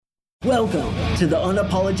Welcome to the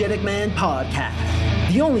Unapologetic Man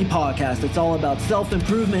Podcast, the only podcast that's all about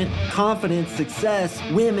self-improvement, confidence, success,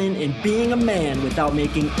 women, and being a man without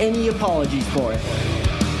making any apologies for it.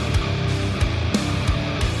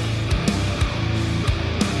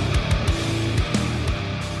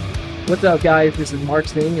 What's up, guys? This is Mark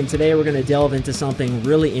Singh, and today we're going to delve into something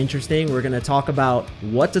really interesting. We're going to talk about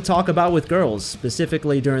what to talk about with girls,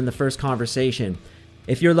 specifically during the first conversation.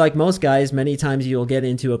 If you're like most guys, many times you'll get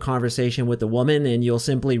into a conversation with a woman and you'll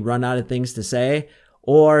simply run out of things to say,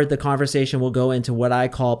 or the conversation will go into what I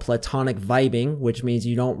call platonic vibing, which means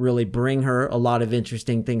you don't really bring her a lot of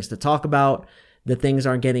interesting things to talk about. The things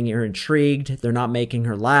aren't getting her intrigued. They're not making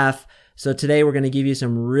her laugh. So today we're going to give you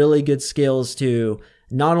some really good skills to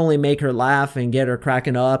not only make her laugh and get her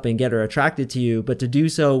cracking up and get her attracted to you, but to do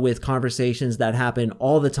so with conversations that happen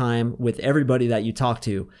all the time with everybody that you talk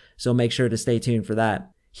to. So make sure to stay tuned for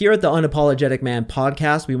that. Here at the Unapologetic Man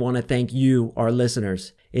Podcast, we want to thank you, our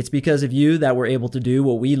listeners. It's because of you that we're able to do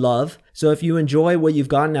what we love. So if you enjoy what you've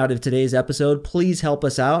gotten out of today's episode, please help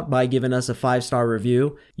us out by giving us a 5-star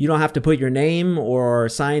review. You don't have to put your name or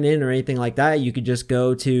sign in or anything like that. You could just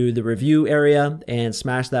go to the review area and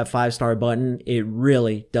smash that 5-star button. It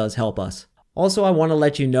really does help us. Also, I want to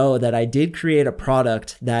let you know that I did create a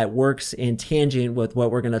product that works in tangent with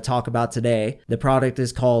what we're going to talk about today. The product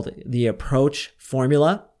is called the Approach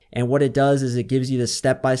Formula. And what it does is it gives you the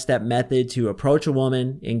step-by-step method to approach a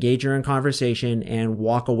woman, engage her in conversation, and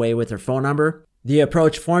walk away with her phone number. The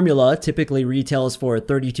Approach Formula typically retails for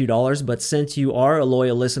 $32, but since you are a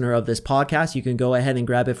loyal listener of this podcast, you can go ahead and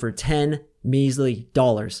grab it for $10 measly.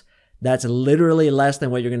 That's literally less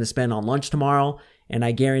than what you're going to spend on lunch tomorrow, and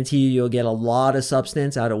I guarantee you'll get a lot of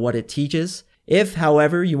substance out of what it teaches. If,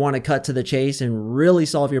 however, you want to cut to the chase and really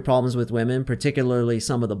solve your problems with women, particularly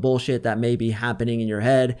some of the bullshit that may be happening in your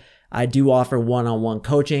head, I do offer one-on-one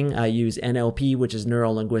coaching. I use NLP, which is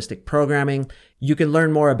Neuro-Linguistic Programming. You can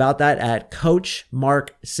learn more about that at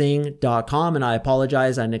coachmarksing.com, and I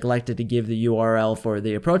apologize, I neglected to give the URL for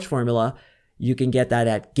the Approach Formula. You can get that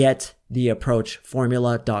at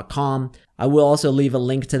gettheapproachformula.com. I will also leave a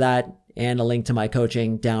link to that and a link to my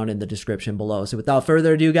coaching down in the description below. So without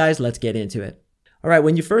further ado, guys, let's get into it. All right,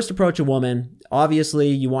 when you first approach a woman, obviously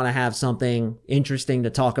you want to have something interesting to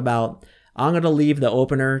talk about. I'm going to leave the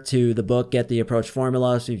opener to the book, Get the Approach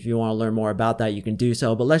Formula. So if you want to learn more about that, you can do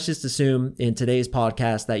so. But let's just assume in today's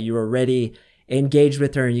podcast that you are already engaged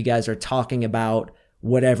with her and you guys are talking about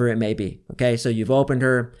whatever it may be. Okay, so you've opened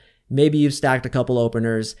her. Maybe you've stacked a couple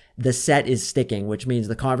openers. The set is sticking, which means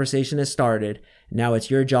the conversation has started. Now it's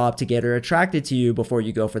your job to get her attracted to you before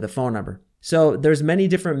you go for the phone number. So there's many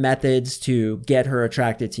different methods to get her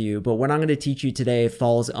attracted to you, but what I'm going to teach you today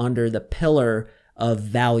falls under the pillar of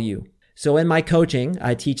value. So in my coaching,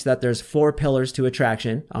 I teach that there's 4 pillars to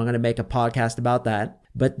attraction. I'm going to make a podcast about that.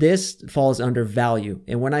 But this falls under value.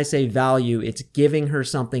 And when I say value, it's giving her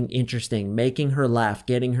something interesting, making her laugh,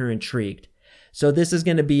 getting her intrigued. So this is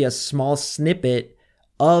going to be a small snippet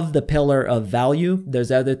of the pillar of value. There's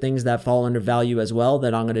other things that fall under value as well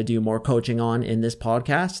that I'm going to do more coaching on in this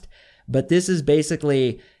podcast. But this is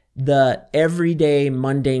basically the everyday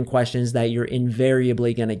mundane questions that you're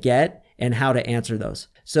invariably going to get and how to answer those.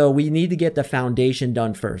 So we need to get the foundation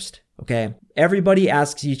done first, okay? Everybody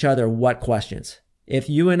asks each other what questions. If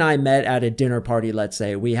you and I met at a dinner party, let's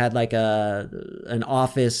say, we had like an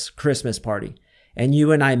office Christmas party, and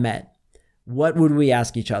you and I met, what would we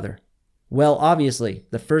ask each other? Well, obviously,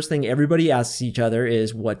 the first thing everybody asks each other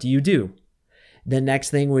is, what do you do? The next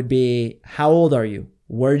thing would be, how old are you?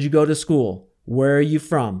 Where did you go to school? Where are you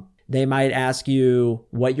from? They might ask you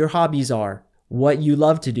what your hobbies are, what you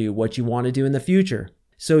love to do, what you want to do in the future.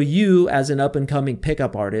 So you, as an up-and-coming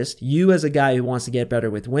pickup artist, you as a guy who wants to get better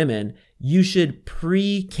with women, you should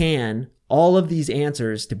pre-can all of these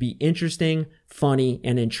answers to be interesting, funny,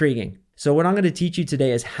 and intriguing. So what I'm going to teach you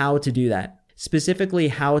today is how to do that. Specifically,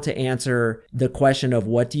 how to answer the question of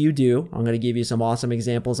what do you do? I'm going to give you some awesome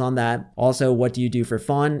examples on that. Also, what do you do for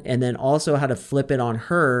fun? And then also how to flip it on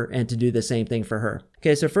her and to do the same thing for her.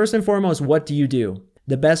 Okay, so first and foremost, what do you do?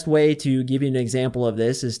 The best way to give you an example of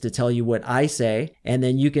this is to tell you what I say, and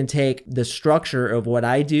then you can take the structure of what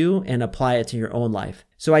I do and apply it to your own life.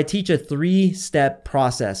 So I teach a 3-step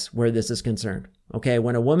process where this is concerned. Okay,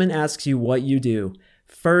 when a woman asks you what you do,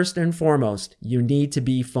 first and foremost, you need to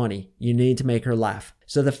be funny. You need to make her laugh.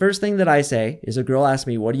 So the first thing that I say is a girl asks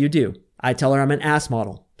me, what do you do? I tell her I'm an ass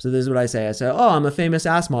model. So this is what I say. I say, oh, I'm a famous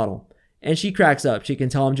ass model. And she cracks up. She can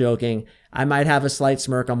tell I'm joking. I might have a slight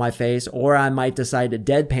smirk on my face, or I might decide to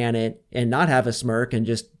deadpan it and not have a smirk and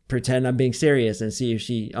just pretend I'm being serious and see if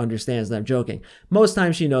she understands that I'm joking. Most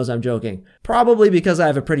times she knows I'm joking. Probably because I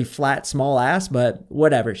have a pretty flat, small ass, but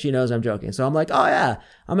whatever. She knows I'm joking. So I'm like, oh yeah,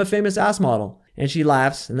 I'm a famous ass model. And she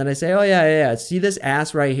laughs. And then I say, oh yeah. See this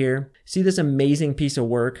ass right here? See this amazing piece of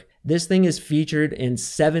work? This thing is featured in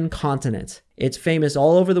 7 continents. It's famous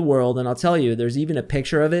all over the world. And I'll tell you, there's even a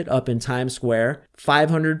picture of it up in Times Square,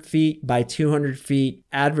 500 feet by 200 feet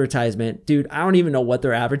advertisement. Dude, I don't even know what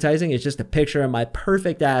they're advertising. It's just a picture of my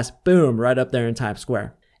perfect ass, boom, right up there in Times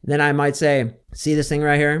Square. Then I might say, see this thing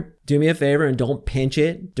right here? Do me a favor and don't pinch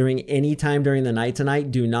it during any time during the night tonight.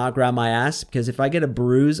 Do not grab my ass, because if I get a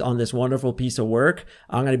bruise on this wonderful piece of work,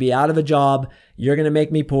 I'm going to be out of a job. You're going to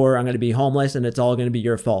make me poor. I'm going to be homeless, and it's all going to be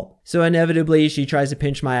your fault. So inevitably, she tries to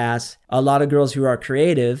pinch my ass. A lot of girls who are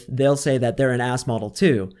creative, they'll say that they're an ass model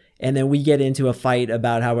too. And then we get into a fight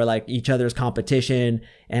about how we're like each other's competition,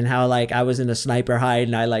 and how like I was in a sniper hide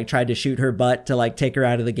and I like tried to shoot her butt to like take her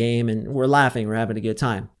out of the game, and we're laughing, we're having a good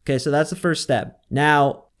time. Okay, so that's the first step.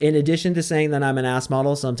 Now, in addition to saying that I'm an ass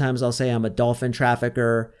model, sometimes I'll say I'm a dolphin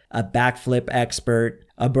trafficker, a backflip expert,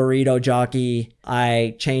 a burrito jockey.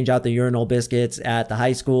 I change out the urinal biscuits at the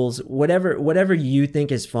high schools. Whatever you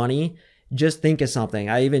think is funny, just think of something.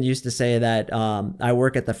 I even used to say that I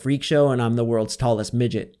work at the freak show and I'm the world's tallest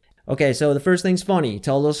midget. Okay, so the first thing's funny.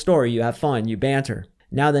 Tell a little story. You have fun. You banter.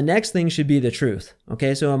 Now, the next thing should be the truth.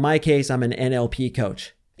 Okay, so in my case, I'm an NLP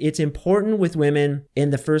coach. It's important with women in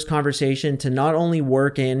the first conversation to not only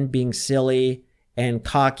work in being silly and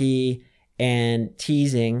cocky and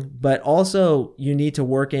teasing, but also you need to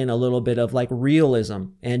work in a little bit of like realism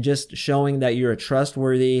and just showing that you're a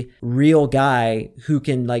trustworthy, real guy who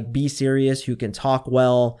can like be serious, who can talk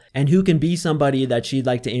well, and who can be somebody that she'd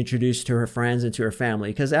like to introduce to her friends and to her family.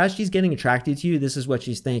 Because as she's getting attracted to you, this is what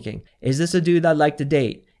she's thinking. Is this a dude I'd like to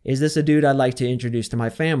date? Is this a dude I'd like to introduce to my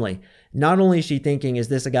family? Not only is she thinking, is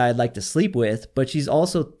this a guy I'd like to sleep with, but she's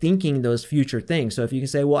also thinking those future things. So if you can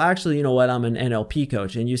say, well, actually, you know what? I'm an NLP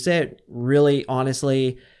coach. And you say it really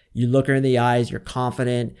honestly, you look her in the eyes, you're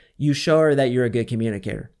confident, you show her that you're a good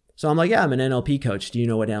communicator. So I'm like, yeah, I'm an NLP coach. Do you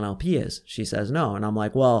know what NLP is? She says no. And I'm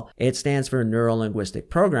like, well, it stands for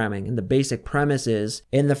neuro-linguistic programming. And the basic premise is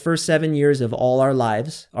in the first 7 years of all our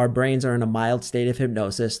lives, our brains are in a mild state of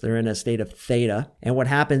hypnosis. They're in a state of theta. And what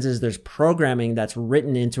happens is there's programming that's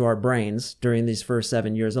written into our brains during these first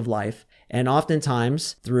 7 years of life. And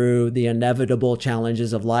oftentimes through the inevitable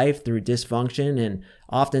challenges of life, through dysfunction, and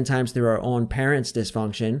oftentimes through our own parents'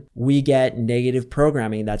 dysfunction, we get negative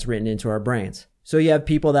programming that's written into our brains. So you have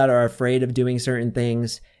people that are afraid of doing certain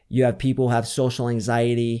things. You have people who have social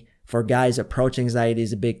anxiety. For guys, approach anxiety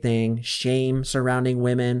is a big thing. Shame surrounding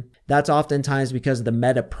women. That's oftentimes because of the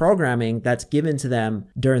meta programming that's given to them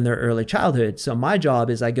during their early childhood. So my job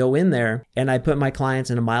is I go in there and I put my clients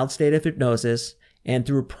in a mild state of hypnosis. And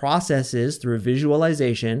through processes, through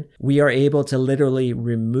visualization, we are able to literally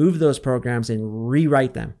remove those programs and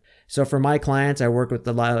rewrite them. So for my clients, I work with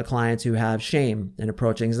a lot of clients who have shame and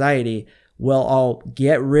approach anxiety. Well, I'll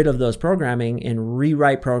get rid of those programming and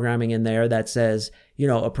rewrite programming in there that says, you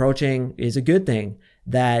know, approaching is a good thing,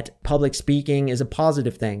 that public speaking is a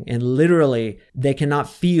positive thing. And literally, they cannot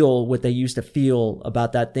feel what they used to feel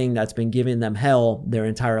about that thing that's been giving them hell their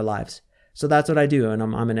entire lives. So that's what I do. And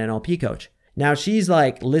I'm an NLP coach. Now, she's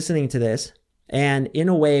like listening to this. And in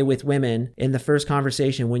a way with women in the first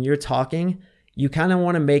conversation, when you're talking, you kind of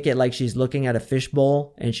want to make it like she's looking at a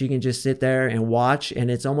fishbowl and she can just sit there and watch. And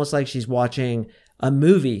it's almost like she's watching a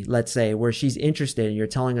movie, let's say, where she's interested and you're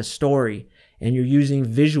telling a story and you're using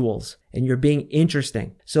visuals and you're being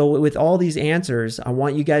interesting. So with all these answers, I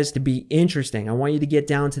want you guys to be interesting. I want you to get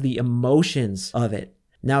down to the emotions of it.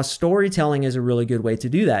 Now, storytelling is a really good way to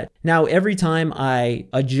do that. Now, every time I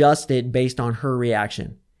adjust it based on her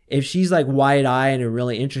reaction. If she's like wide-eyed and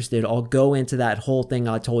really interested, I'll go into that whole thing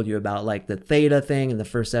I told you about, like the theta thing in the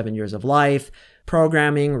first 7 years of life,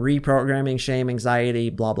 programming, reprogramming, shame, anxiety,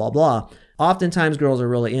 blah, blah, blah. Oftentimes, girls are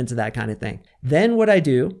really into that kind of thing. Then what I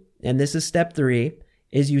do, and this is step 3,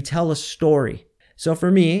 is you tell a story. So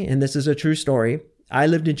for me, and this is a true story, I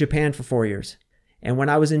lived in Japan for 4 years. And when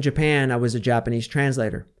I was in Japan, I was a Japanese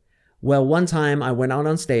translator. Well, one time I went out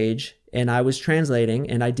on stage and I was translating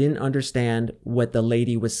and I didn't understand what the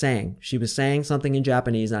lady was saying. She was saying something in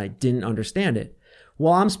Japanese and I didn't understand it.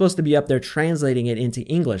 Well, I'm supposed to be up there translating it into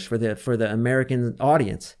English for the American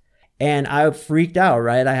audience. And I freaked out,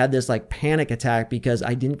 right? I had this like panic attack because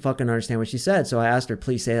I didn't fucking understand what she said. So I asked her,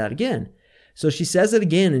 please say that again. So she says it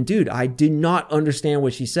again. And dude, I did not understand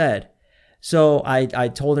what she said. So I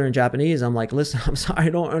told her in Japanese, I'm like, listen, I'm sorry, I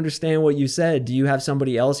don't understand what you said. Do you have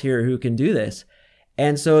somebody else here who can do this?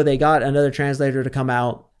 And so they got another translator to come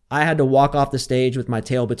out. I had to walk off the stage with my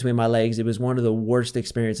tail between my legs. It was one of the worst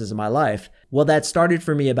experiences of my life. Well, that started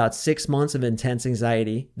for me about 6 months of intense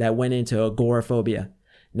anxiety that went into agoraphobia.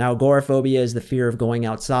 Now, agoraphobia is the fear of going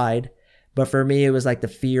outside, but for me, it was like the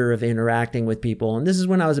fear of interacting with people. And this is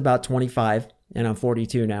when I was about 25, and I'm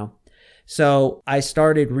 42 now. So I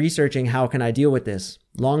started researching how can I deal with this.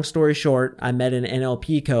 Long story short, I met an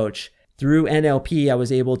NLP coach. Through NLP, I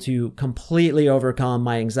was able to completely overcome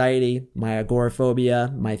my anxiety, my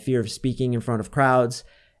agoraphobia, my fear of speaking in front of crowds.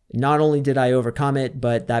 Not only did I overcome it,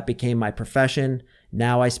 but that became my profession.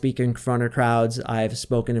 Now I speak in front of crowds. I've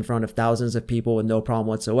spoken in front of thousands of people with no problem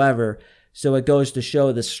whatsoever. So it goes to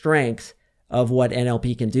show the strength of what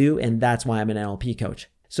NLP can do, and that's why I'm an NLP coach.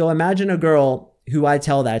 So imagine a girl who I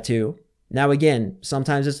tell that to. Now again,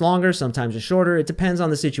 sometimes it's longer, sometimes it's shorter. It depends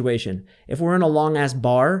on the situation. If we're in a long-ass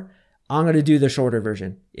bar, I'm going to do the shorter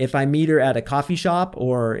version. If I meet her at a coffee shop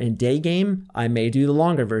or in day game, I may do the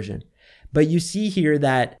longer version. But you see here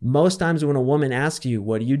that most times when a woman asks you,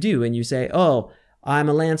 what do you do? And you say, oh, I'm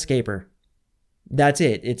a landscaper. That's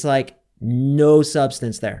it. It's like no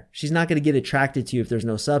substance there. She's not going to get attracted to you if there's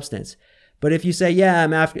no substance. But if you say, yeah,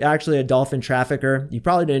 I'm actually a dolphin trafficker, you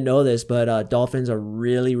probably didn't know this, but dolphins are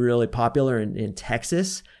really, really popular in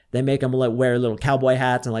Texas. They make them wear little cowboy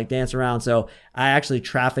hats and like dance around. So I actually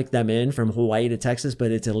traffic them in from Hawaii to Texas,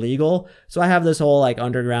 but it's illegal. So I have this whole like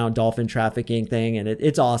underground dolphin trafficking thing, and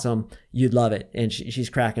it's awesome. You'd love it. And she's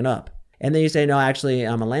cracking up. And then you say, no, actually,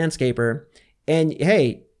 I'm a landscaper. And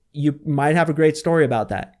hey, you might have a great story about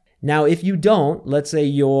that. Now, if you don't, let's say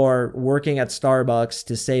you're working at Starbucks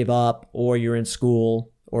to save up, or you're in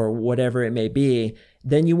school or whatever it may be,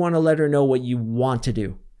 then you want to let her know what you want to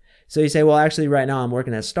do. So you say, well, actually right now I'm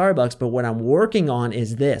working at Starbucks, but what I'm working on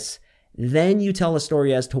is this. Then you tell a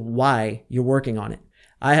story as to why you're working on it.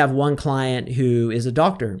 I have one client who is a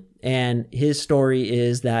doctor, and his story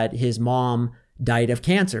is that his mom died of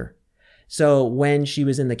cancer. So when she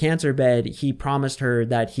was in the cancer bed, he promised her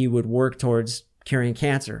that he would work towards curing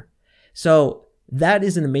cancer. So that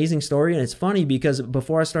is an amazing story. And it's funny because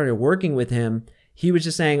before I started working with him, he was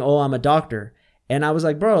just saying, oh, I'm a doctor. And I was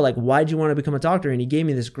like, bro, like, why'd you want to become a doctor? And he gave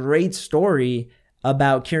me this great story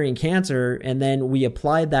about curing cancer. And then we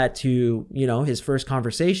applied that to, his first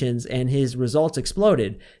conversations, and his results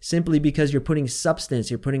exploded simply because you're putting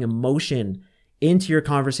substance, you're putting emotion into your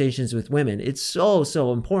conversations with women. It's so,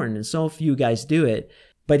 so important. And so few guys do it.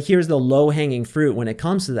 But here's the low hanging fruit when it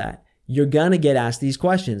comes to that. You're going to get asked these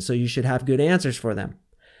questions, so you should have good answers for them.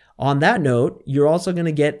 On that note, you're also going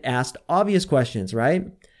to get asked obvious questions, right?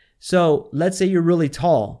 So let's say you're really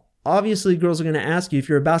tall. Obviously, girls are going to ask you if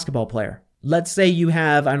you're a basketball player. Let's say you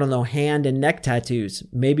have, hand and neck tattoos.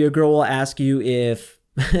 Maybe a girl will ask you if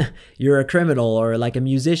you're a criminal or like a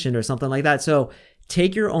musician or something like that. So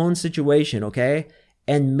take your own situation, okay?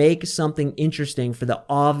 And make something interesting for the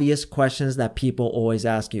obvious questions that people always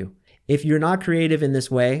ask you. If you're not creative in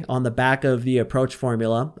this way, on the back of the approach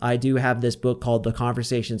formula, I do have this book called The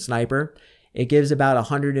Conversation Sniper. It gives about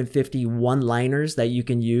 150 one-liners that you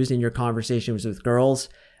can use in your conversations with girls.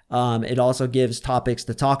 It also gives topics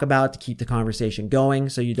to talk about to keep the conversation going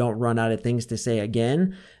so you don't run out of things to say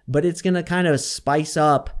again. But it's going to kind of spice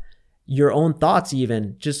up your own thoughts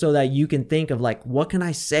even, just so that you can think of like, what can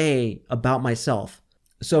I say about myself?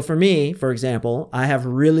 So for me, for example, I have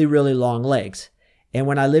really, really long legs. And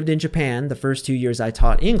when I lived in Japan, the first 2 years I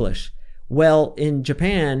taught English. Well, in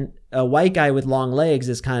Japan, a white guy with long legs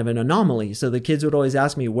is kind of an anomaly. So the kids would always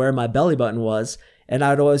ask me where my belly button was. And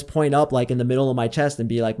I'd always point up like in the middle of my chest and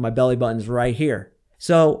be like, my belly button's right here.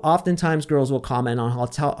 So oftentimes girls will comment on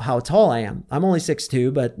how tall I am. I'm only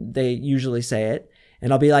 6'2", but they usually say it.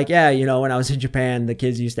 And I'll be like, yeah, when I was in Japan, the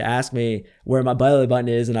kids used to ask me where my belly button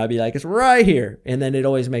is. And I'd be like, it's right here. And then it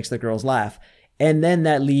always makes the girls laugh. And then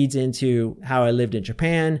that leads into how I lived in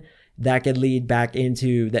Japan. That could lead back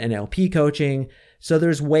into the NLP coaching. So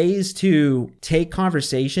there's ways to take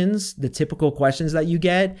conversations, the typical questions that you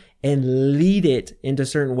get, and lead it into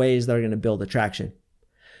certain ways that are going to build attraction.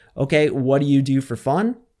 Okay, what do you do for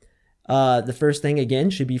fun? The first thing, again,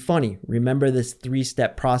 should be funny. Remember this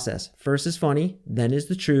 3-step process. First is funny, then is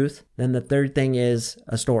the truth, then the third thing is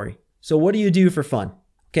a story. So what do you do for fun?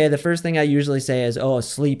 Okay, the first thing I usually say is,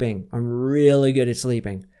 sleeping. I'm really good at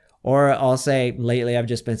sleeping. Or I'll say, lately, I've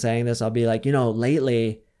just been saying this. I'll be like,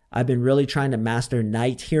 lately, I've been really trying to master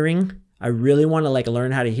night hearing. I really want to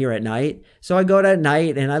learn how to hear at night. So I go out at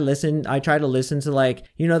night and I try to listen to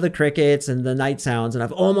the crickets and the night sounds, and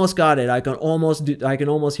I've almost got it. I can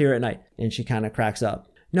almost hear at night. And she kind of cracks up.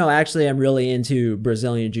 No, actually, I'm really into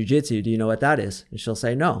Brazilian Jiu-Jitsu. Do you know what that is? And she'll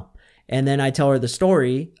say no. And then I tell her the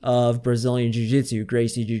story of Brazilian Jiu-Jitsu,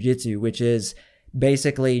 Gracie Jiu-Jitsu, which is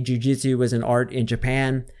Basically, jiu-jitsu was an art in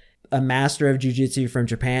Japan. A master of jiu-jitsu from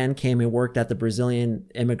Japan came and worked at the Brazilian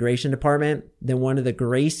immigration department. Then one of the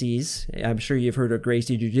Gracies, I'm sure you've heard of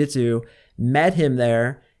Gracie Jiu-Jitsu, met him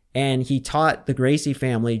there, and he taught the Gracie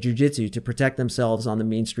family jiu-jitsu to protect themselves on the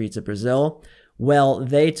mean streets of Brazil. Well,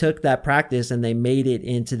 they took that practice and they made it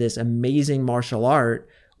into this amazing martial art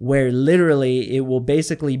where literally it will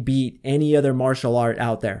basically beat any other martial art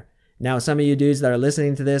out there. Now, some of you dudes that are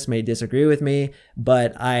listening to this may disagree with me,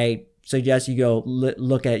 but I suggest you go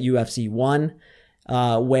look at UFC 1,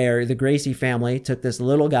 where the Gracie family took this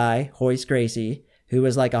little guy, Royce Gracie, who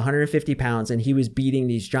was like 150 pounds, and he was beating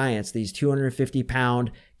these giants, these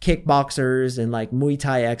 250-pound kickboxers and like Muay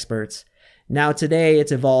Thai experts. Now, today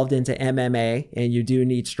it's evolved into MMA, and you do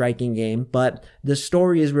need striking game, but the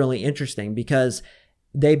story is really interesting because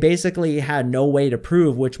they basically had no way to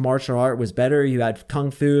prove which martial art was better. You had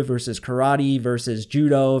Kung Fu versus karate versus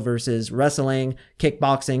judo versus wrestling,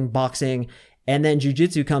 kickboxing, boxing, and then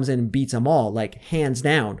jiu-jitsu comes in and beats them all, like hands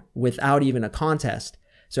down, without even a contest.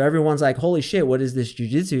 So everyone's like, holy shit, what is this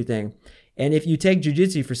jiu-jitsu thing? And if you take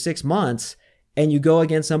jiu-jitsu for 6 months and you go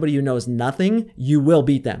against somebody who knows nothing, you will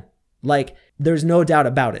beat them. Like, there's no doubt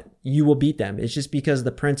about it. You will beat them. It's just because of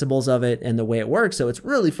the principles of it and the way it works. So it's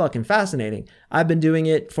really fucking fascinating. I've been doing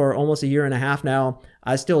it for almost a year and a half now.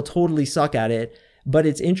 I still totally suck at it, but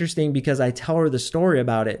it's interesting because I tell her the story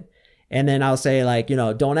about it. And then I'll say like,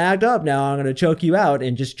 don't act up now. I'm going to choke you out,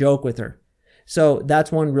 and just joke with her. So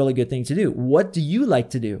that's one really good thing to do. What do you like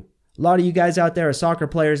to do? A lot of you guys out there are soccer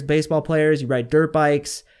players, baseball players. You ride dirt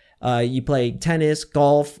bikes. You play tennis,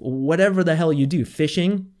 golf, whatever the hell you do,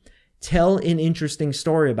 fishing. Tell an interesting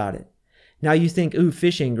story about it. Now you think, ooh,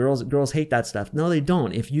 fishing, girls hate that stuff. No, they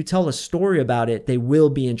don't. If you tell a story about it, they will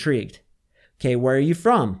be intrigued. Okay, where are you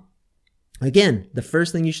from? Again, the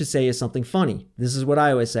first thing you should say is something funny. This is what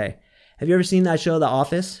I always say. Have you ever seen that show, The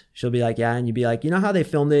Office? She'll be like, yeah. And you'd be like, you know how they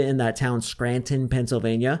filmed it in that town, Scranton,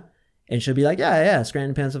 Pennsylvania? And she'll be like, yeah,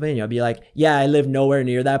 Scranton, Pennsylvania. I'll be like, yeah, I live nowhere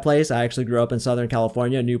near that place. I actually grew up in Southern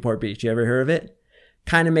California, Newport Beach. You ever heard of it?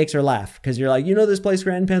 Kind of makes her laugh because you're like, this place,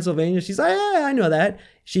 Scranton, Pennsylvania? She's like, yeah, I know that.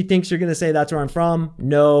 She thinks you're going to say that's where I'm from.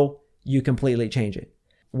 No, you completely change it.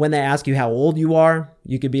 When they ask you how old you are,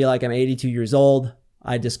 you could be like, I'm 82 years old.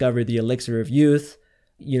 I discovered the elixir of youth.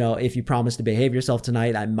 If you promise to behave yourself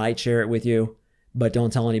tonight, I might share it with you, but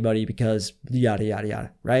don't tell anybody because yada, yada,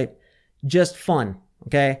 yada, right? Just fun.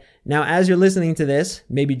 Okay. Now, as you're listening to this,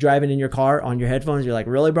 maybe driving in your car on your headphones, you're like,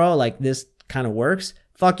 really, bro? Like this kind of works?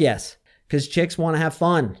 Fuck yes. Because chicks want to have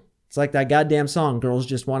fun. It's like that goddamn song, girls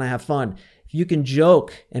just want to have fun. If you can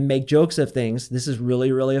joke and make jokes of things, this is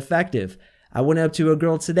really, really effective. I went up to a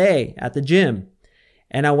girl today at the gym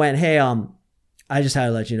and I went, hey, I just had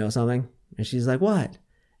to let you know something. And she's like, what?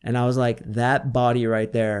 And I was like, that body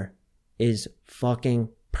right there is fucking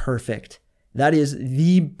perfect. That is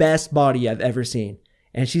the best body I've ever seen.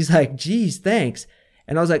 And she's like, geez, thanks.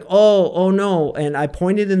 And I was like, oh no. And I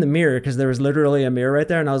pointed in the mirror because there was literally a mirror right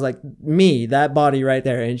there. And I was like, me, that body right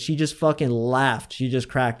there. And she just fucking laughed. She just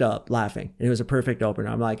cracked up laughing. And it was a perfect opener.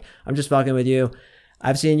 I'm like, I'm just fucking with you.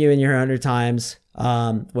 I've seen you in here 100 times.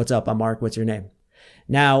 What's up? I'm Mark. What's your name?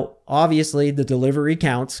 Now, obviously the delivery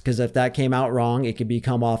counts because if that came out wrong, it could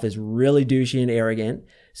come off as really douchey and arrogant.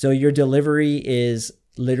 So your delivery is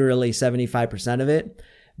literally 75% of it.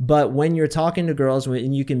 But when you're talking to girls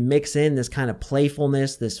and you can mix in this kind of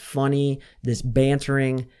playfulness, this funny, this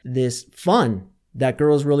bantering, this fun that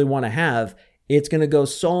girls really want to have, it's going to go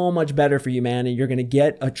so much better for you, man. And you're going to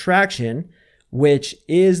get attraction, which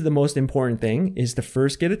is the most important thing, is to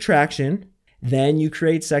first get attraction. Then you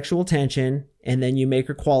create sexual tension and then you make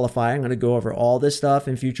her qualify. I'm going to go over all this stuff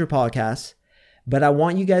in future podcasts. But I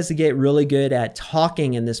want you guys to get really good at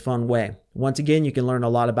talking in this fun way. Once again, you can learn a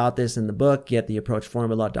lot about this in the book,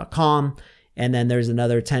 gettheapproachformula.com. And then there's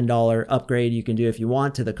another $10 upgrade you can do if you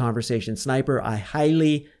want to the Conversation Sniper. I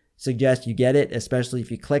highly suggest you get it, especially if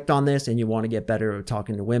you clicked on this and you want to get better at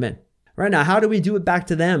talking to women. Right now, how do we do it back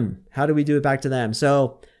to them?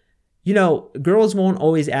 So, girls won't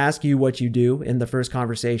always ask you what you do in the first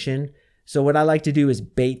conversation. So what I like to do is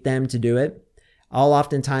bait them to do it. I'll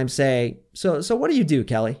oftentimes say, so what do you do,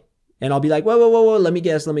 Kelly? And I'll be like, whoa, let me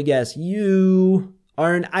guess. You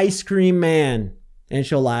are an ice cream man. And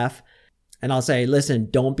she'll laugh. And I'll say, listen,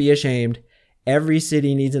 don't be ashamed. Every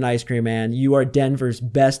city needs an ice cream man. You are Denver's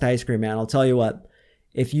best ice cream man. I'll tell you what,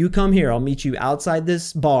 if you come here, I'll meet you outside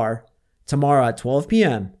this bar tomorrow at 12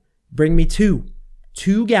 p.m. Bring me two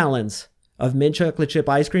gallons of mint chocolate chip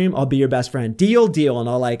ice cream. I'll be your best friend. Deal. And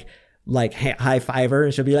I'll like high five her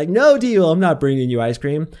and she'll be like, no deal. I'm not bringing you ice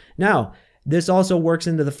cream. Now, this also works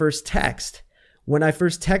into the first text. when I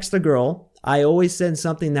first text a girl, I always send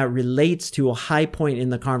something that relates to a high point in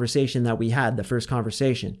the conversation that we had, the first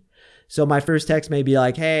conversation. So my first text may be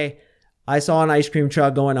like, hey, I saw an ice cream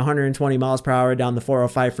truck going 120 miles per hour down the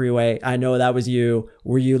 405 freeway. I know that was you.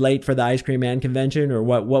 Were you late for the ice cream man convention, or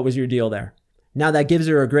what was your deal there? Now that gives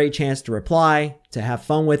her a great chance to reply, to have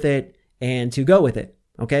fun with it, and to go with it.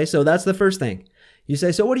 Okay, so that's the first thing. You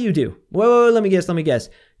say, so what do you do? Whoa, let me guess.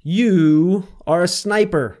 You are a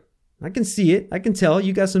sniper. I can see it. I can tell.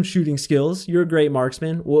 You got some shooting skills. You're a great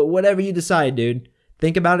marksman. Whatever you decide, dude.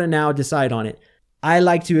 Think about it now. Decide on it. I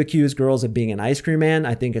like to accuse girls of being an ice cream man.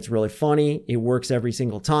 I think it's really funny. It works every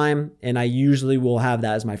single time. And I usually will have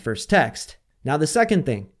that as my first text. Now, the second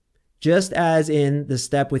thing, just as in the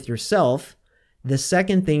step with yourself, the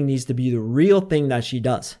second thing needs to be the real thing that she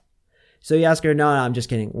does. So you ask her, no, I'm just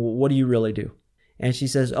kidding. What do you really do? And she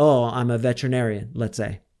says, oh, I'm a veterinarian, let's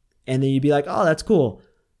say. And then you'd be like, oh, that's cool.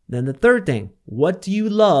 Then the third thing, what do you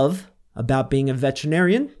love about being a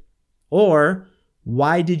veterinarian? Or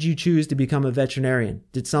why did you choose to become a veterinarian?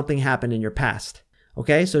 Did something happen in your past?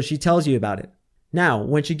 Okay, so she tells you about it. Now,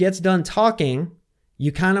 when she gets done talking,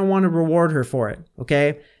 you kind of want to reward her for it,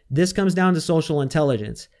 okay? This comes down to social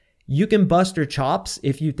intelligence. You can bust her chops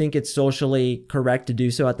if you think it's socially correct to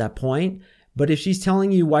do so at that point. But if she's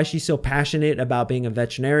telling you why she's so passionate about being a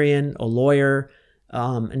veterinarian, a lawyer,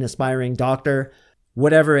 an aspiring doctor,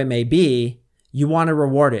 whatever it may be, you want to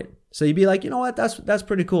reward it. So you'd be like, you know what, that's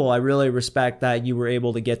pretty cool. I really respect that you were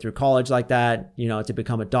able to get through college like that, to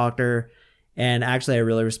become a doctor. And actually, I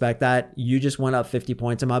really respect that. You just went up 50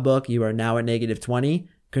 points in my book. You are now at -20.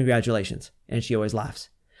 Congratulations. And she always laughs.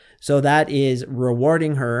 So that is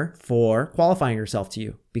rewarding her for qualifying herself to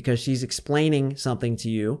you because she's explaining something to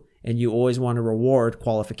you, and you always want to reward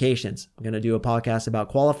qualifications. I'm going to do a podcast about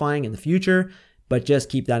qualifying in the future, but just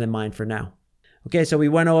keep that in mind for now. Okay, so we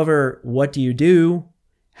went over what do you do,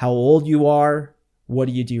 how old you are, what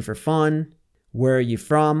do you do for fun, where are you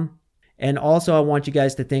from, and also I want you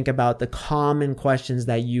guys to think about the common questions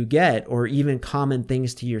that you get or even common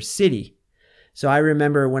things to your city. So I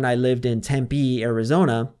remember when I lived in Tempe,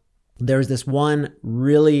 Arizona, there was this one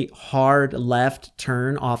really hard left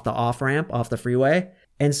turn off the off-ramp, off the freeway.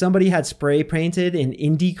 And somebody had spray painted an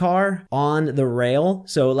IndyCar on the rail.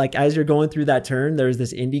 So like as you're going through that turn, there's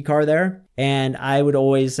this IndyCar there. And I would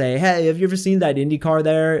always say, hey, have you ever seen that IndyCar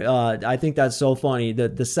there? I think that's so funny.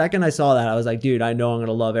 The second I saw that, I was like, dude, I know I'm going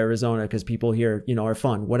to love Arizona because people here, are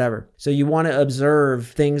fun, whatever. So you want to observe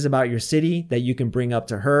things about your city that you can bring up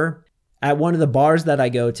to her. At one of the bars that I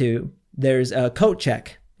go to, there's a coat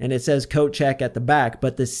check. And it says coat check at the back,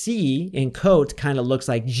 but the C in coat kind of looks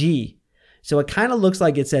like G. So it kind of looks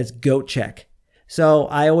like it says goat check. So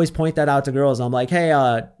I always point that out to girls. I'm like, hey,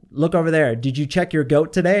 look over there. Did you check your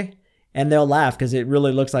goat today? And they'll laugh because it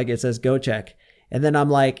really looks like it says goat check. And then I'm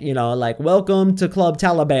like, welcome to Club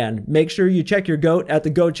Taliban. Make sure you check your goat at the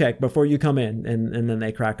goat check before you come in. And then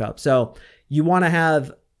they crack up. So you want to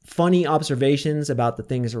have funny observations about the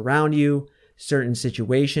things around you, certain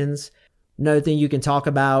situations. Another thing you can talk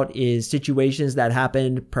about is situations that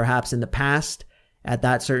happened perhaps in the past at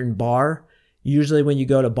that certain bar. Usually when you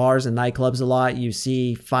go to bars and nightclubs a lot, you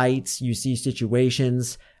see fights, you see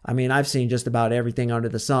situations. I mean, I've seen just about everything under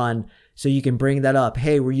the sun. So you can bring that up.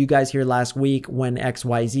 Hey, were you guys here last week when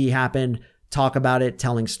XYZ happened? Talk about it.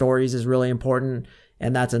 Telling stories is really important.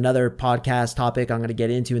 And that's another podcast topic I'm going to get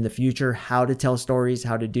into in the future, how to tell stories,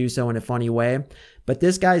 how to do so in a funny way. But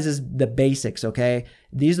this, guys, is the basics, okay?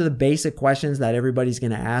 These are the basic questions that everybody's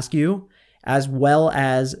going to ask you, as well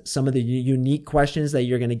as some of the unique questions that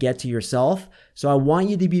you're going to get to yourself. So I want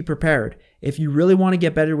you to be prepared. If you really want to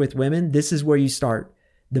get better with women, this is where you start.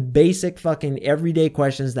 The basic fucking everyday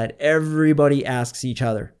questions that everybody asks each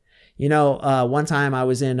other. One time I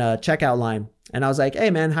was in a checkout line and I was like, hey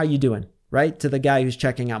man, how you doing? Right? To the guy who's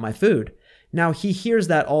checking out my food. Now he hears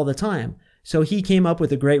that all the time. So he came up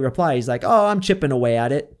with a great reply. He's like, oh, I'm chipping away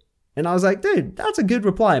at it. And I was like, dude, that's a good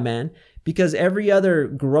reply, man. Because every other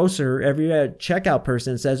grocer, every checkout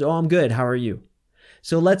person says, oh, I'm good. How are you?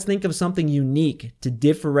 So let's think of something unique to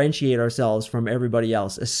differentiate ourselves from everybody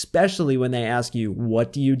else, especially when they ask you,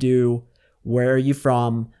 what do you do? Where are you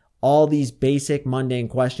from? All these basic mundane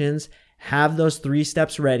questions. Have those 3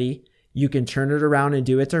 steps ready. You can turn it around and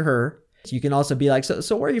do it to her. You can also be like,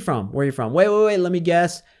 so where are you from? Where are you from? Wait, let me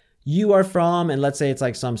guess. You are from, and let's say it's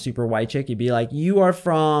like some super white chick. You'd be like, you are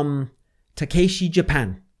from Takeshi,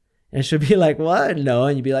 Japan. And she'll be like, what? No.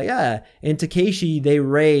 And you'd be like, yeah. In Takeshi, they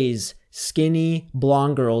raise skinny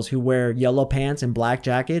blonde girls who wear yellow pants and black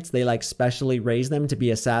jackets. They specially raise them to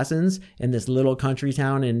be assassins in this little country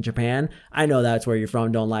town in Japan. I know that's where you're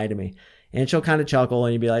from. Don't lie to me. And she'll kind of chuckle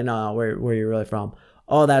and you'd be like, no, where are you really from?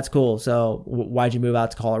 Oh, that's cool. So why'd you move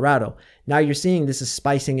out to Colorado? Now you're seeing this is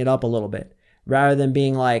spicing it up a little bit rather than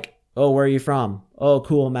being like, oh, where are you from? Oh,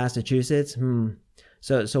 cool, Massachusetts.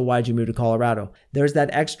 So why'd you move to Colorado? There's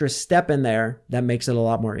that extra step in there that makes it a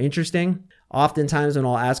lot more interesting. Oftentimes when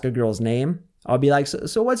I'll ask a girl's name, I'll be like,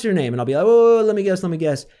 so what's your name? And I'll be like, oh, let me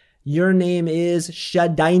guess. Your name is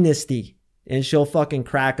Shadynasty. And she'll fucking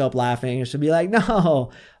crack up laughing. And she'll be like,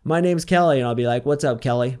 no, my name's Kelly. And I'll be like, what's up,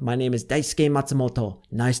 Kelly? My name is Daisuke Matsumoto.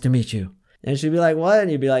 Nice to meet you. And she'll be like, what?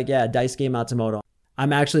 And you'd be like, yeah, Daisuke Matsumoto.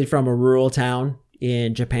 I'm actually from a rural town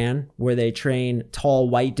in Japan where they train tall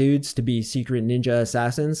white dudes to be secret ninja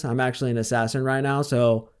assassins. I'm actually an assassin right now,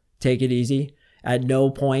 so take it easy. At no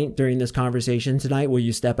point during this conversation tonight will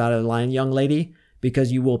you step out of the line, young lady,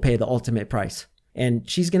 because you will pay the ultimate price. And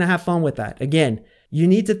she's going to have fun with that. Again, you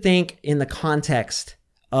need to think in the context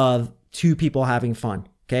of two people having fun,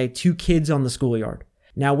 okay? Two kids on the schoolyard.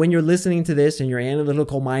 Now, when you're listening to this and your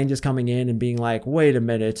analytical mind is coming in and being like, wait a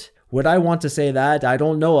minute, would I want to say that? I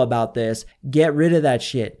don't know about this. Get rid of that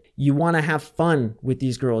shit. You want to have fun with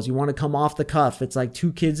these girls. You want to come off the cuff. It's like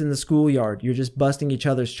two kids in the schoolyard. You're just busting each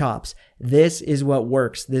other's chops. This is what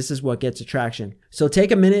works. This is what gets attraction. So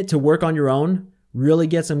take a minute to work on your own. Really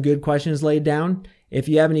get some good questions laid down. If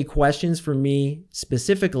you have any questions for me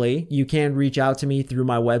specifically, you can reach out to me through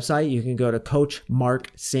my website. You can go to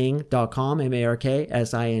coachmarksing.com,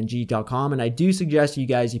 MARKSING.com. And I do suggest you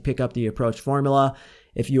guys, you pick up the Approach Formula.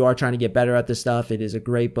 If you are trying to get better at this stuff, it is a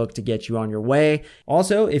great book to get you on your way.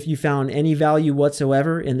 Also, if you found any value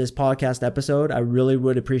whatsoever in this podcast episode, I really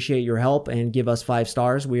would appreciate your help and give us 5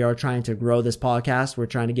 stars. We are trying to grow this podcast. We're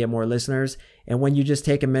trying to get more listeners. And when you just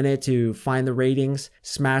take a minute to find the ratings,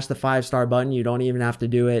 smash the 5-star button. You don't even have to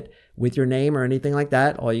do it with your name or anything like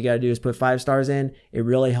that. All you got to do is put 5 stars in. It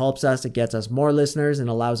really helps us. It gets us more listeners and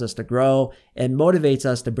allows us to grow and motivates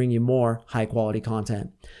us to bring you more high quality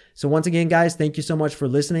content. So once again, guys, thank you so much for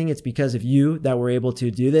listening. It's because of you that we're able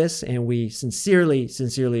to do this. And we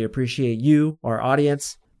sincerely appreciate you, our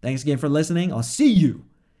audience. Thanks again for listening. I'll see you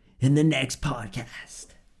in the next podcast.